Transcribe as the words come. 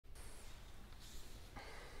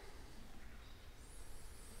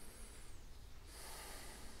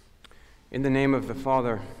In the name of the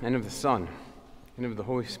Father, and of the Son, and of the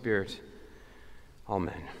Holy Spirit.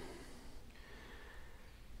 Amen.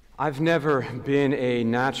 I've never been a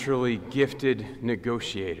naturally gifted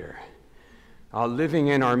negotiator. Living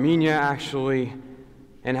in Armenia, actually,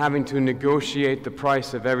 and having to negotiate the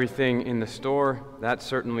price of everything in the store, that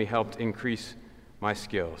certainly helped increase my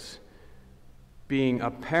skills. Being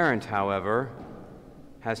a parent, however,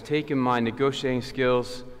 has taken my negotiating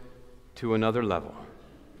skills to another level.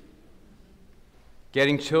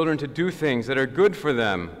 Getting children to do things that are good for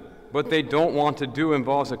them, but they don't want to do,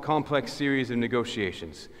 involves a complex series of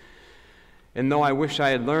negotiations. And though I wish I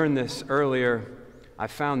had learned this earlier, I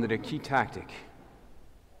found that a key tactic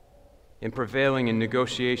in prevailing in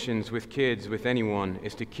negotiations with kids, with anyone,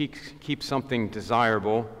 is to keep something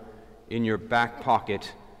desirable in your back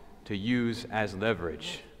pocket to use as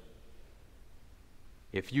leverage.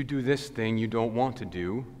 If you do this thing you don't want to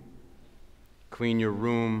do, clean your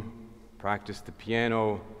room, practice the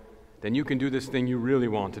piano, then you can do this thing you really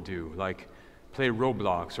want to do, like play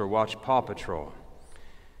Roblox or watch Paw Patrol.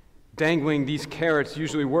 Dangling these carrots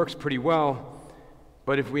usually works pretty well,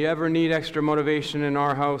 but if we ever need extra motivation in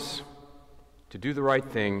our house to do the right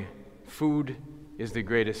thing, food is the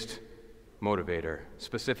greatest motivator.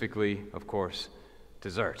 Specifically, of course,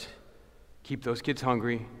 dessert. Keep those kids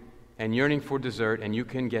hungry and yearning for dessert, and you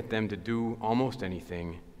can get them to do almost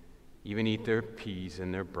anything, even eat their peas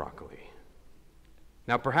and their broccoli.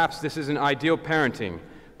 Now, perhaps this isn't ideal parenting,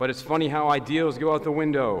 but it's funny how ideals go out the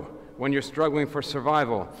window when you're struggling for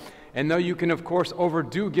survival. And though you can, of course,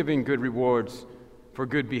 overdo giving good rewards for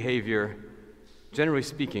good behavior, generally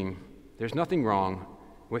speaking, there's nothing wrong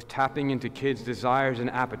with tapping into kids' desires and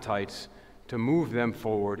appetites to move them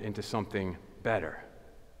forward into something better.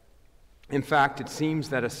 In fact, it seems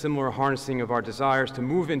that a similar harnessing of our desires to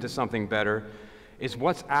move into something better is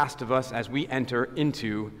what's asked of us as we enter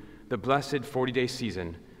into the blessed 40-day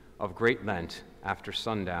season of Great Lent after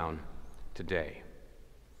sundown today.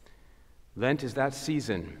 Lent is that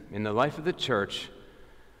season in the life of the church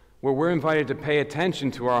where we're invited to pay attention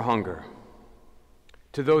to our hunger,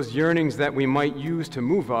 to those yearnings that we might use to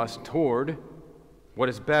move us toward what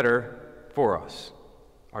is better for us,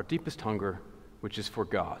 our deepest hunger, which is for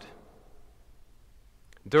God.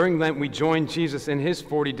 During Lent, we join Jesus in his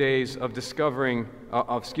 40 days of disconcerting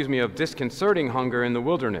hunger in the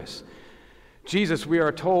wilderness. Jesus, we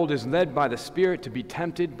are told, is led by the Spirit to be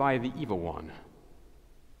tempted by the evil one.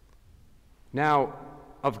 Now,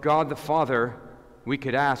 of God the Father, we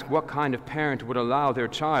could ask, what kind of parent would allow their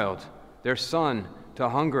child, their son, to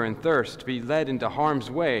hunger and thirst, to be led into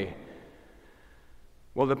harm's way?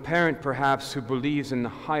 Well, the parent, perhaps, who believes in the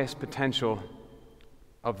highest potential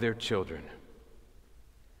of their children.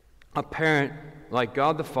 A parent like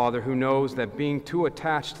God the Father who knows that being too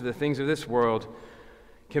attached to the things of this world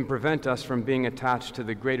can prevent us from being attached to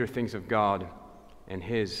the greater things of God and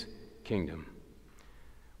his kingdom.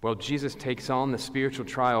 Well, Jesus takes on the spiritual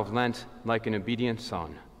trial of Lent like an obedient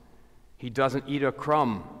son. He doesn't eat a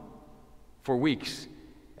crumb for weeks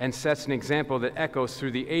and sets an example that echoes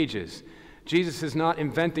through the ages. Jesus is not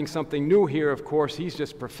inventing something new here, of course. He's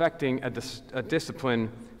just perfecting a discipline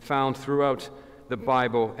found throughout the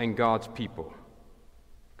Bible and God's people.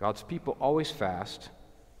 God's people always fast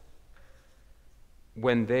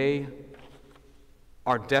when they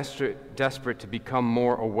are desperate to become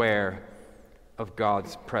more aware of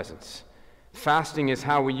God's presence. Fasting is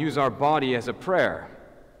how we use our body as a prayer.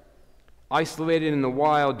 Isolated in the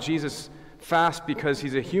wild, Jesus fasts because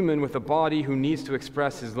he's a human with a body who needs to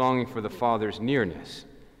express his longing for the Father's nearness.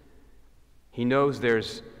 He knows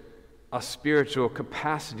there's a spiritual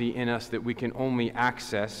capacity in us that we can only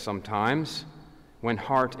access sometimes when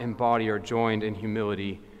heart and body are joined in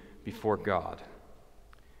humility before God.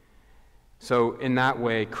 So in that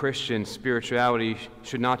way, Christian spirituality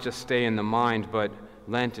should not just stay in the mind, but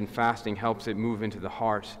Lent and fasting helps it move into the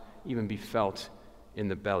heart, even be felt in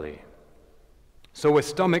the belly. So with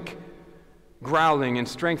stomach growling and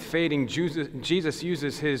strength fading, Jesus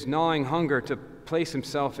uses his gnawing hunger to place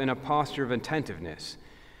himself in a posture of attentiveness,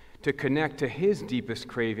 to connect to his deepest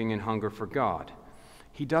craving and hunger for God.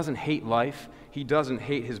 He doesn't hate life. He doesn't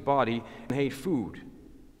hate his body and hate food.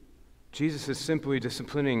 Jesus is simply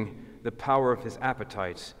disciplining the power of his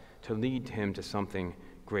appetites to lead him to something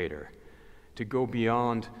greater, to go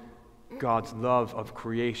beyond God's love of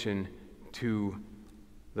creation to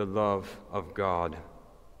the love of God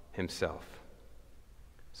himself.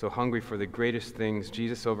 So hungry for the greatest things,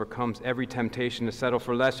 Jesus overcomes every temptation to settle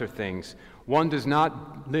for lesser things. One does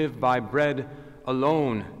not live by bread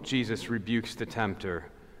alone, Jesus rebukes the tempter,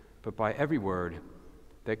 but by every word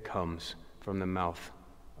that comes from the mouth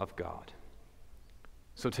of God.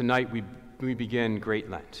 So tonight we begin Great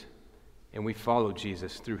Lent, and we follow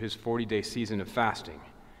Jesus through his 40-day season of fasting.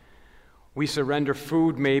 We surrender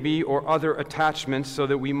food, maybe, or other attachments so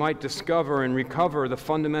that we might discover and recover the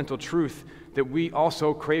fundamental truth that we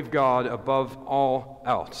also crave God above all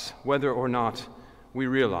else, whether or not we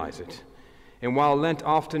realize it. And while Lent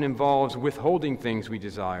often involves withholding things we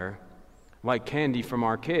desire, like candy from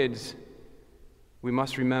our kids, we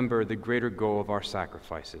must remember the greater goal of our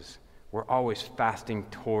sacrifices. We're always fasting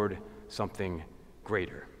toward something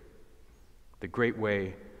greater. The great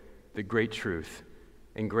way, the great truth,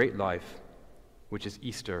 and great life, which is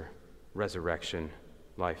Easter, resurrection,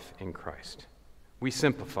 life in Christ. We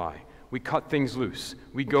simplify, we cut things loose,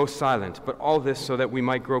 we go silent, but all this so that we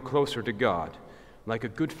might grow closer to God. Like a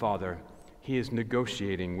good father, he is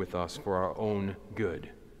negotiating with us for our own good,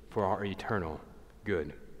 for our eternal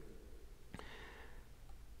good.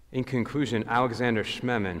 In conclusion, Alexander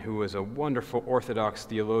Schmemann, who was a wonderful Orthodox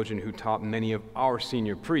theologian who taught many of our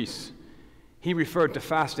senior priests, he referred to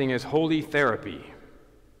fasting as holy therapy.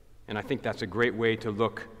 And I think that's a great way to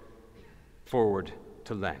look forward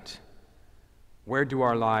to Lent. Where do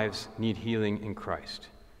our lives need healing in Christ?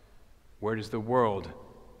 Where does the world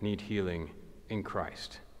need healing in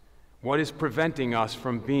Christ? What is preventing us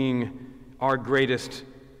from being our greatest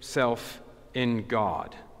self in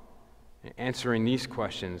God? Answering these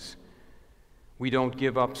questions, we don't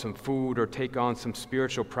give up some food or take on some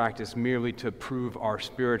spiritual practice merely to prove our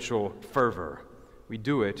spiritual fervor. We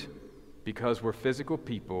do it because we're physical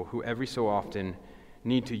people who every so often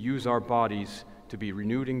need to use our bodies to be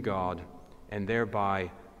renewed in God and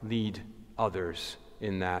thereby lead others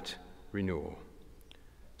in that renewal.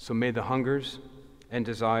 So may the hungers and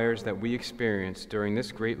desires that we experience during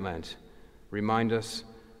this great Lent remind us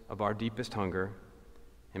of our deepest hunger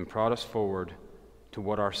and prod us forward to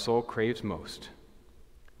what our soul craves most,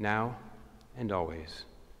 now and always,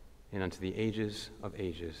 and unto the ages of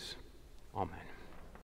ages. Amen.